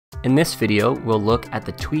In this video, we'll look at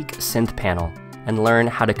the Tweak Synth panel and learn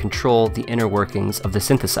how to control the inner workings of the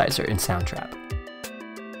synthesizer in Soundtrap.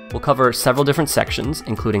 We'll cover several different sections,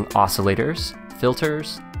 including oscillators,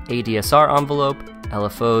 filters, ADSR envelope,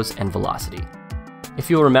 LFOs, and velocity.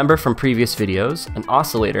 If you'll remember from previous videos, an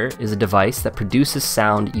oscillator is a device that produces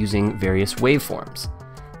sound using various waveforms.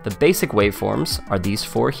 The basic waveforms are these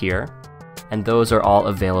four here, and those are all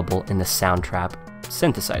available in the Soundtrap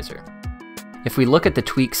synthesizer. If we look at the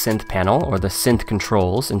Tweak Synth panel, or the synth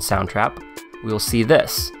controls in Soundtrap, we will see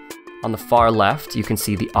this. On the far left, you can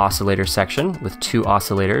see the oscillator section with two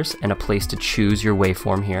oscillators and a place to choose your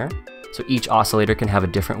waveform here. So each oscillator can have a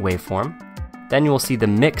different waveform. Then you will see the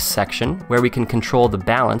mix section where we can control the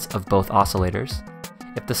balance of both oscillators.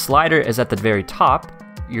 If the slider is at the very top,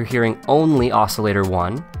 you're hearing only oscillator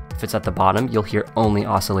 1. If it's at the bottom, you'll hear only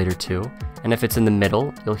oscillator 2. And if it's in the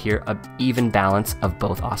middle, you'll hear an even balance of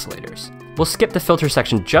both oscillators. We'll skip the filter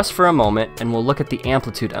section just for a moment and we'll look at the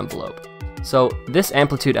amplitude envelope. So this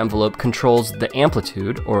amplitude envelope controls the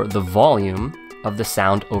amplitude, or the volume, of the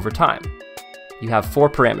sound over time. You have four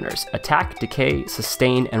parameters: attack, decay,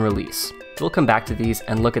 sustain, and release. We'll come back to these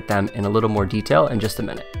and look at them in a little more detail in just a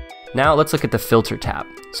minute. Now let's look at the filter tab.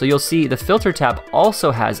 So you'll see the filter tab also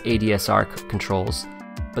has ADSR controls,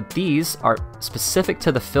 but these are specific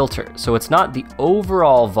to the filter. So it's not the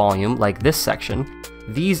overall volume like this section.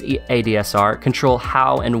 These ADSR control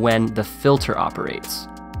how and when the filter operates.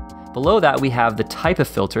 Below that, we have the type of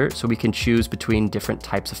filter, so we can choose between different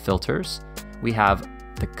types of filters. We have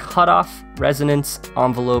the cutoff, resonance,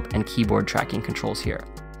 envelope, and keyboard tracking controls here.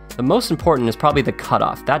 The most important is probably the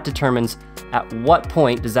cutoff. That determines at what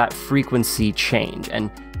point does that frequency change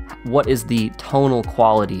and what is the tonal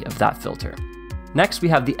quality of that filter. Next, we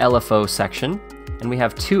have the LFO section, and we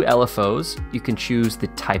have two LFOs. You can choose the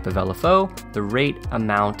type of LFO, the rate,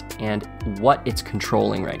 amount, and what it's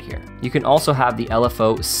controlling right here. You can also have the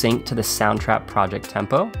LFO sync to the Soundtrap project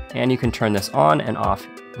tempo, and you can turn this on and off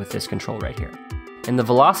with this control right here. In the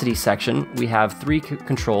velocity section, we have three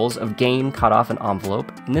controls of gain, cutoff, and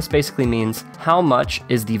envelope, and this basically means how much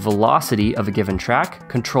is the velocity of a given track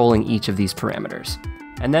controlling each of these parameters.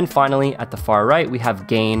 And then finally, at the far right, we have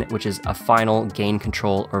gain, which is a final gain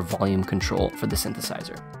control or volume control for the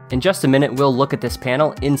synthesizer. In just a minute, we'll look at this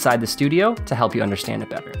panel inside the studio to help you understand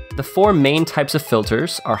it better. The four main types of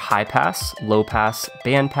filters are high pass, low pass,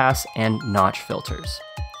 band pass, and notch filters.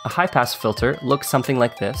 A high pass filter looks something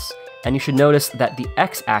like this, and you should notice that the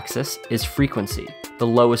x-axis is frequency. The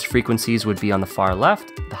lowest frequencies would be on the far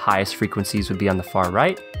left, the highest frequencies would be on the far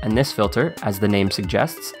right, and this filter, as the name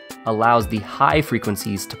suggests, allows the high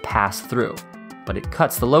frequencies to pass through, but it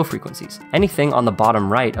cuts the low frequencies. Anything on the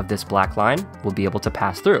bottom right of this black line will be able to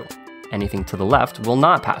pass through. Anything to the left will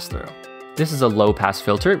not pass through. This is a low pass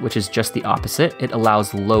filter, which is just the opposite. It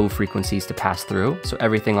allows low frequencies to pass through, so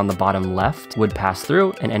everything on the bottom left would pass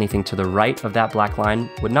through, and anything to the right of that black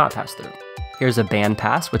line would not pass through. Here's a band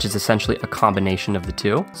pass, which is essentially a combination of the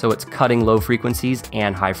two. So it's cutting low frequencies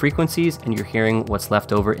and high frequencies, and you're hearing what's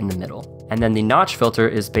left over in the middle. And then the notch filter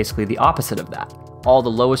is basically the opposite of that. All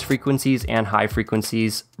the lowest frequencies and high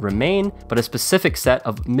frequencies remain, but a specific set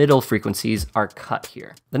of middle frequencies are cut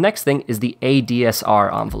here. The next thing is the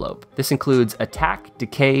ADSR envelope. This includes attack,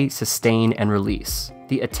 decay, sustain, and release.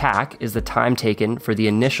 The attack is the time taken for the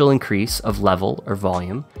initial increase of level or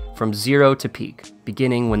volume from 0 to peak,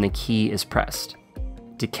 beginning when the key is pressed.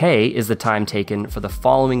 Decay is the time taken for the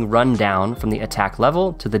following rundown from the attack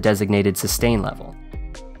level to the designated sustain level.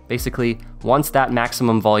 Basically, once that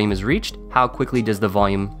maximum volume is reached, how quickly does the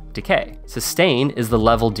volume decay? Sustain is the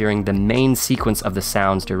level during the main sequence of the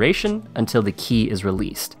sound's duration until the key is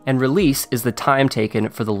released. And release is the time taken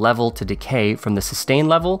for the level to decay from the sustain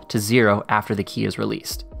level to 0 after the key is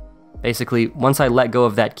released. Basically, once I let go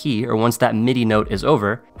of that key, or once that MIDI note is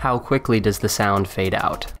over, how quickly does the sound fade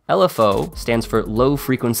out? LFO stands for low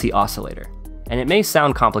frequency oscillator. And it may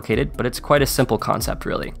sound complicated, but it's quite a simple concept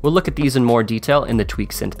really. We'll look at these in more detail in the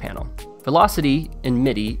Tweak Synth panel. Velocity in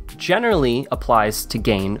MIDI generally applies to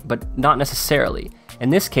gain, but not necessarily. In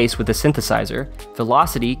this case with the synthesizer,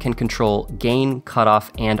 velocity can control gain, cutoff,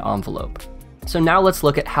 and envelope. So now let's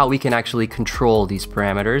look at how we can actually control these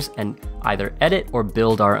parameters and either edit or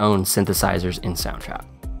build our own synthesizers in Soundtrap.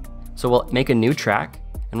 So we'll make a new track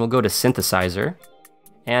and we'll go to synthesizer.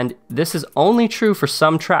 And this is only true for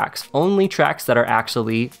some tracks. Only tracks that are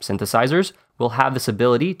actually synthesizers will have this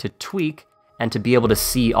ability to tweak and to be able to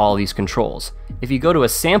see all these controls. If you go to a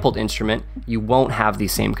sampled instrument, you won't have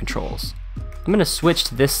these same controls. I'm going to switch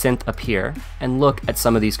to this synth up here and look at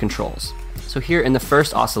some of these controls. So here in the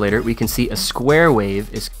first oscillator, we can see a square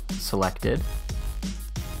wave is selected.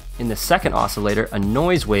 In the second oscillator, a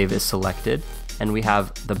noise wave is selected, and we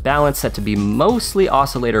have the balance set to be mostly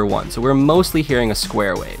oscillator 1, so we're mostly hearing a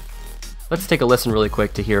square wave. Let's take a listen really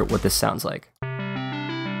quick to hear what this sounds like.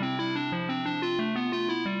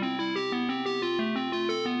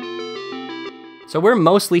 So we're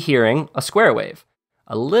mostly hearing a square wave.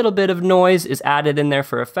 A little bit of noise is added in there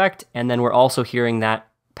for effect, and then we're also hearing that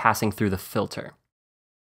passing through the filter.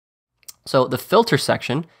 So the filter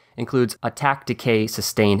section includes attack, decay,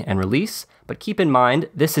 sustain, and release, but keep in mind,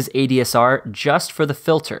 this is ADSR just for the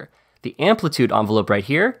filter. The amplitude envelope right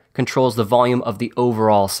here controls the volume of the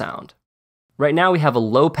overall sound. Right now we have a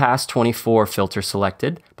low pass 24 filter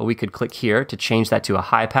selected, but we could click here to change that to a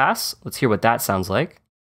high pass. Let's hear what that sounds like.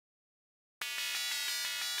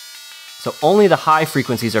 So only the high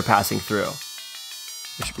frequencies are passing through,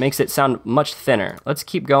 which makes it sound much thinner. Let's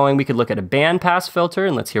keep going. We could look at a bandpass filter,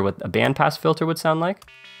 and let's hear what a bandpass filter would sound like.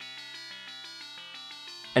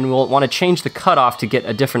 And we'll want to change the cutoff to get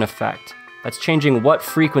a different effect. That's changing what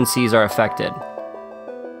frequencies are affected.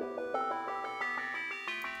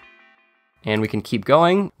 And we can keep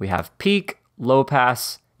going. We have peak, low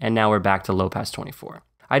pass, and now we're back to low pass 24.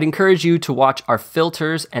 I'd encourage you to watch our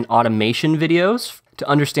filters and automation videos to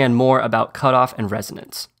understand more about cutoff and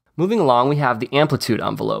resonance. Moving along, we have the amplitude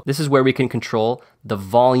envelope. This is where we can control the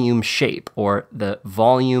volume shape, or the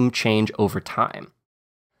volume change over time.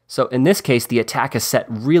 So in this case, the attack is set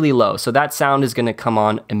really low, so that sound is going to come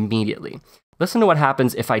on immediately. Listen to what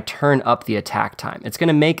happens if I turn up the attack time. It's going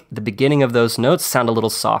to make the beginning of those notes sound a little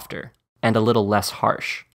softer and a little less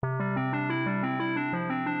harsh.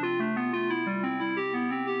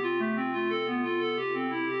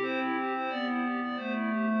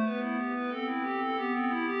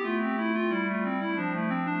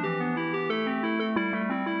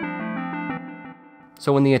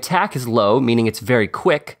 So when the attack is low, meaning it's very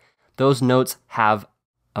quick, those notes have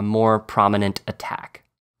a more prominent attack.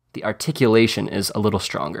 The articulation is a little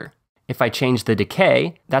stronger. If I change the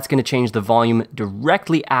decay, that's going to change the volume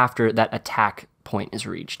directly after that attack point is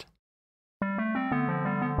reached.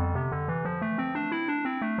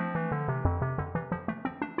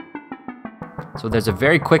 So there's a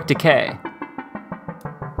very quick decay.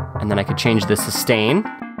 And then I could change the sustain.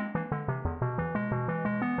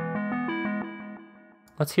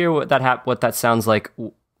 Let's hear what that sounds like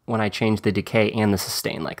when I change the decay and the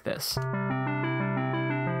sustain like this.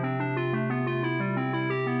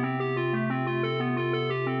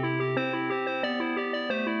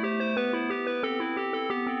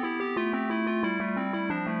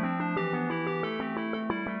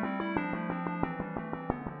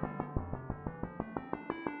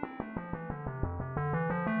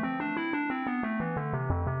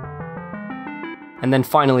 And then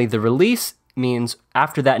finally, the release means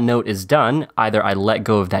after that note is done, either I let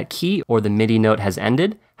go of that key or the MIDI note has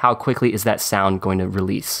ended, how quickly is that sound going to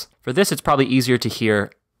release? For this, it's probably easier to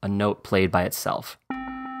hear a note played by itself.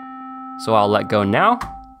 So I'll let go now.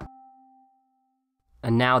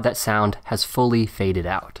 And now that sound has fully faded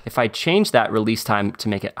out. If I change that release time to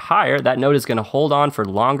make it higher, that note is going to hold on for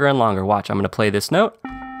longer and longer. Watch, I'm going to play this note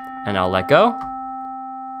and I'll let go.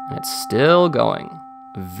 And it's still going.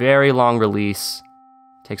 Very long release.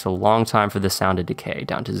 Takes a long time for the sound to decay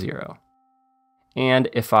down to 0. And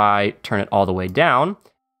if I turn it all the way down,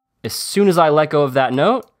 as soon as I let go of that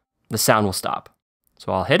note, the sound will stop.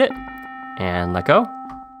 So I'll hit it and let go,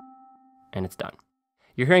 and it's done.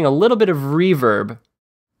 You're hearing a little bit of reverb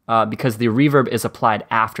because the reverb is applied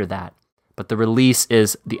after that, but the release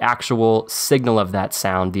is the actual signal of that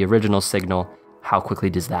sound, the original signal. How quickly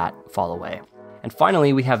does that fall away? And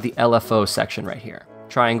finally, we have the LFO section right here.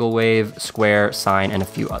 Triangle wave, square, sine, and a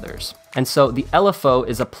few others. And so the LFO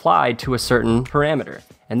is applied to a certain parameter.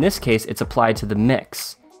 In this case, it's applied to the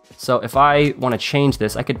mix. So if I want to change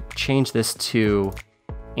this, I could change this to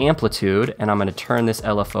amplitude, and I'm going to turn this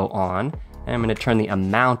LFO on, and I'm going to turn the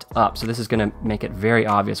amount up. So this is going to make it very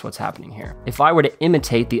obvious what's happening here. If I were to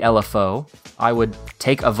imitate the LFO, I would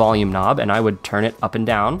take a volume knob and I would turn it up and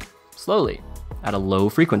down slowly, at a low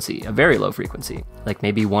frequency, a very low frequency, like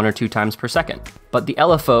maybe 1 or 2 times per second. But the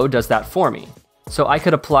LFO does that for me. So I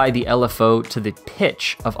could apply the LFO to the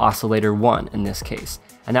pitch of oscillator 1 in this case.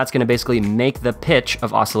 And that's gonna basically make the pitch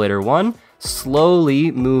of oscillator 1 slowly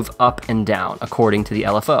move up and down according to the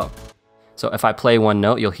LFO. So if I play one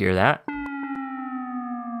note, you'll hear that.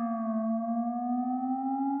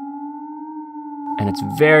 And it's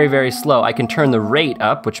very, very slow. I can turn the rate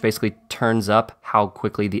up, which basically turns up how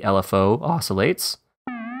quickly the LFO oscillates.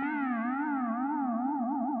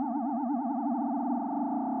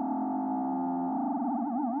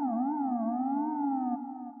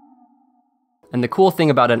 And the cool thing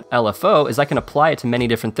about an LFO is I can apply it to many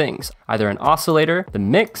different things, either an oscillator, the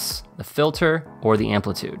mix, the filter, or the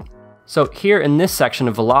amplitude. So here in this section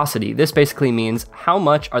of velocity, this basically means how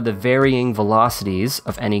much are the varying velocities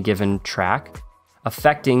of any given track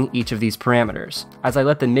affecting each of these parameters. As I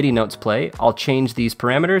let the MIDI notes play, I'll change these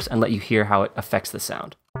parameters and let you hear how it affects the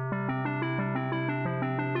sound.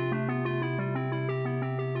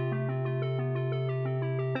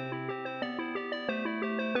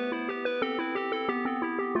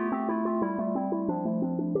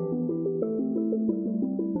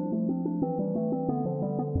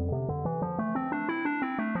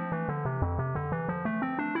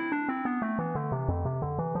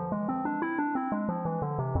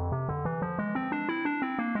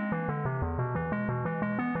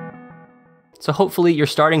 So hopefully you're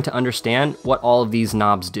starting to understand what all of these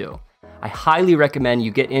knobs do. I highly recommend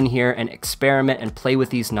you get in here and experiment and play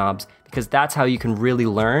with these knobs, because that's how you can really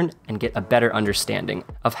learn and get a better understanding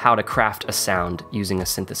of how to craft a sound using a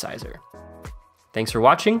synthesizer. Thanks for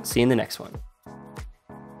watching, see you in the next one.